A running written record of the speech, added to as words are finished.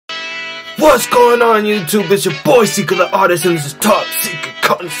What's going on, YouTube? It's your boy Seeker the Artist, and this is Top Secret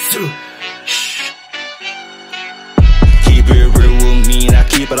Connoisseur. Keep it real with me, and I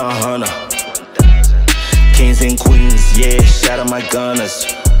keep it 100. Kings and queens, yeah, shout out my gunners.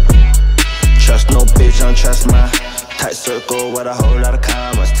 Trust no bitch, don't trust my tight circle with a whole lot of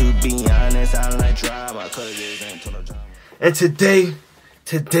commas. To be honest, I don't like drama. And today,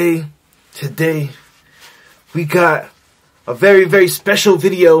 we got a very, very special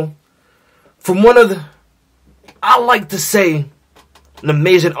video from one of the, I like to say, an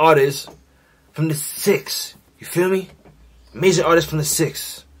amazing artist from the 6. You feel me? Amazing artist from the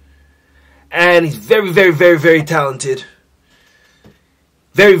 6. And he's very, very, very, very talented.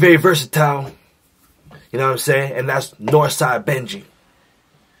 Very, very versatile. You know what I'm saying? And that's NorthSideBenji.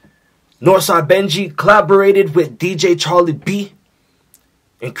 NorthSideBenji collaborated with DJ Charlie B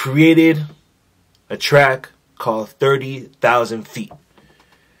and created a track called 30,000 Feet.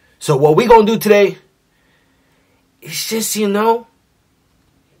 So what we gonna do today is just, you know,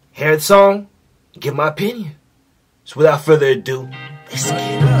 hear the song, give my opinion. So without further ado, let's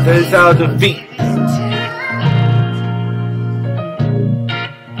get it. 30,000 feet.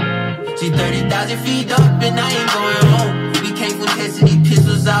 See 30,000 feet up and I ain't going home. We came from testing these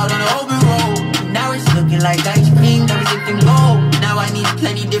pistols out on the open road. Now it's looking like ice cream, everything gold. Now I need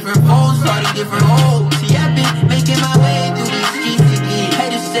plenty different phones, starting different holes. See I've been making my way through these streets again.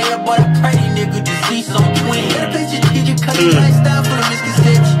 Haters say I bought a pretty nigga to see some twin. Gotta play strategic cause the lifestyle for the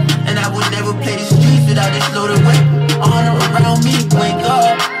misconception. And I would never play the streets without this loaded weapon. Honor around me, wake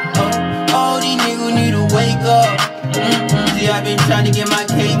up. All these niggas need to wake up. See I've been trying to get my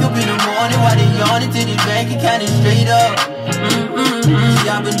cake up in the morning while they yawning to the bank account and straight up. See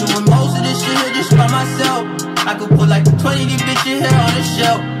I've been doing most of this shit here just by myself. I could put like 20 of these bitches here on the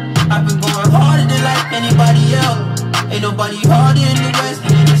shelf. I've been going harder than like anybody else. Ain't nobody harder in the West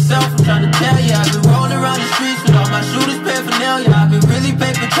than in the South. I'm trying to tell ya, I've been rolling around the streets with all my shooters paraphernalia. I've been really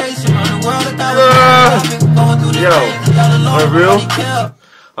paper chasing around the world like I was. I've been going through the things y'all alone nobody care.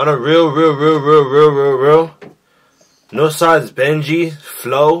 On a real. NorthSideBenji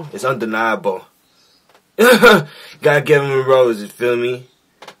flow is undeniable. Gotta give him a rose, you feel me?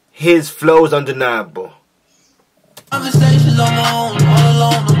 His flow is undeniable. Conversations on my own, all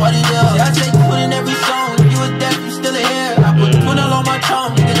alone, nobody there. See, I take twin in every song. If you was deaf, you still here. I put twin all on my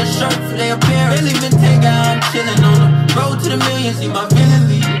tongue to get a shirt for their appearance. Really been taking out, I'm chilling on the road to the millions. See my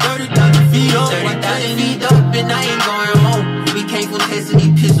villain lead 30,000 feet up. 30,000 feet up and I ain't going home. We came from testing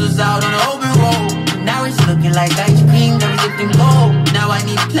these pistols out on the open road. Now it's looking like ice cream, everything gold. Now I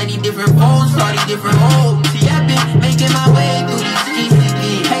need plenty different phones, starting different holes. See I've been making my way through these streets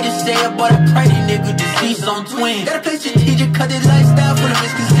again. Haters say I bought a pretty nigga to see some twin. Gotta play strategic cause this lifestyle for the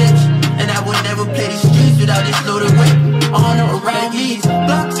misconception. And I would never play the streets without this loaded weapon. Honor around me,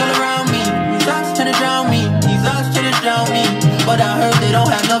 blocks all around me. These ops tryna drown me, these ops tryna drown me. But I heard they don't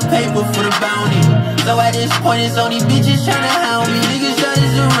have enough paper for the bounty. So at this point it's only bitches tryna hound me. Niggas shot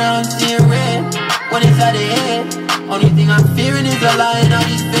around, seeing red when it's out of head. Only thing I'm fearing is a lie in all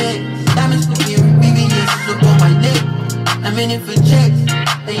these feds. Diamonds could be BBS up on my neck. I'm in it for checks,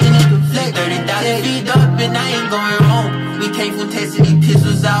 they in it to flex. 30,000 feet up and I ain't going home. We came from testing these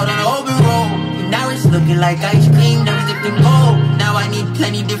pistols out on the open road. And now it's looking like ice cream, everything gold. Now I need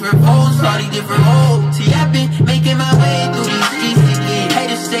plenty different phones, starting different holes. See I've been making my way through these streets again.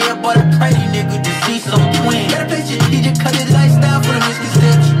 Haters say I bought a pretty nigga to see some twin. Gotta play strategic cause this lifestyle for the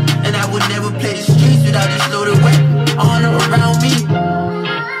misconception. And I would never play the streets without this loaded weapon. Honor around me.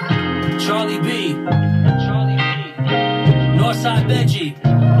 Charlie B. NorthSideBenji.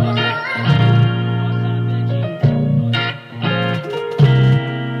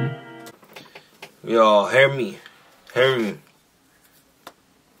 Yo, hear me.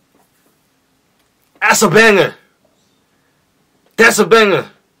 That's a banger. That's a banger.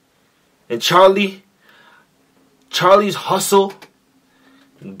 And Charlie's hustle,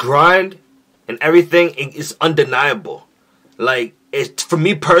 grind, and everything is undeniable. Like, for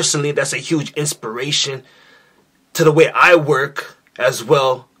me personally, that's a huge inspiration to the way I work as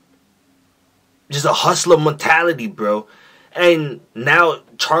well. Just a hustler mentality, bro. And now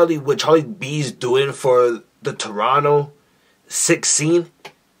what Charlie B's doing for the Toronto 6 scene,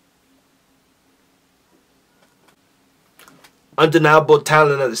 undeniable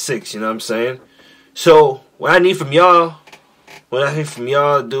talent of the 6, you know what I'm saying? So what I need from y'all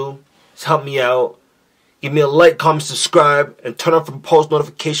to do is help me out. Give me a like, comment, subscribe, and turn on from post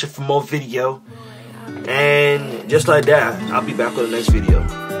notification for more video. And just like that, I'll be back on the next video.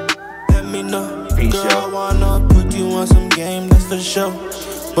 Let me know. Peace, Girl, y'all. I wanna put you on some game, that's for sure.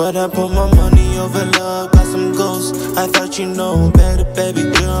 But I put my money over love, got some ghosts. I thought you know better, baby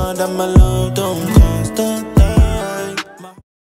girl, that my love don't cost a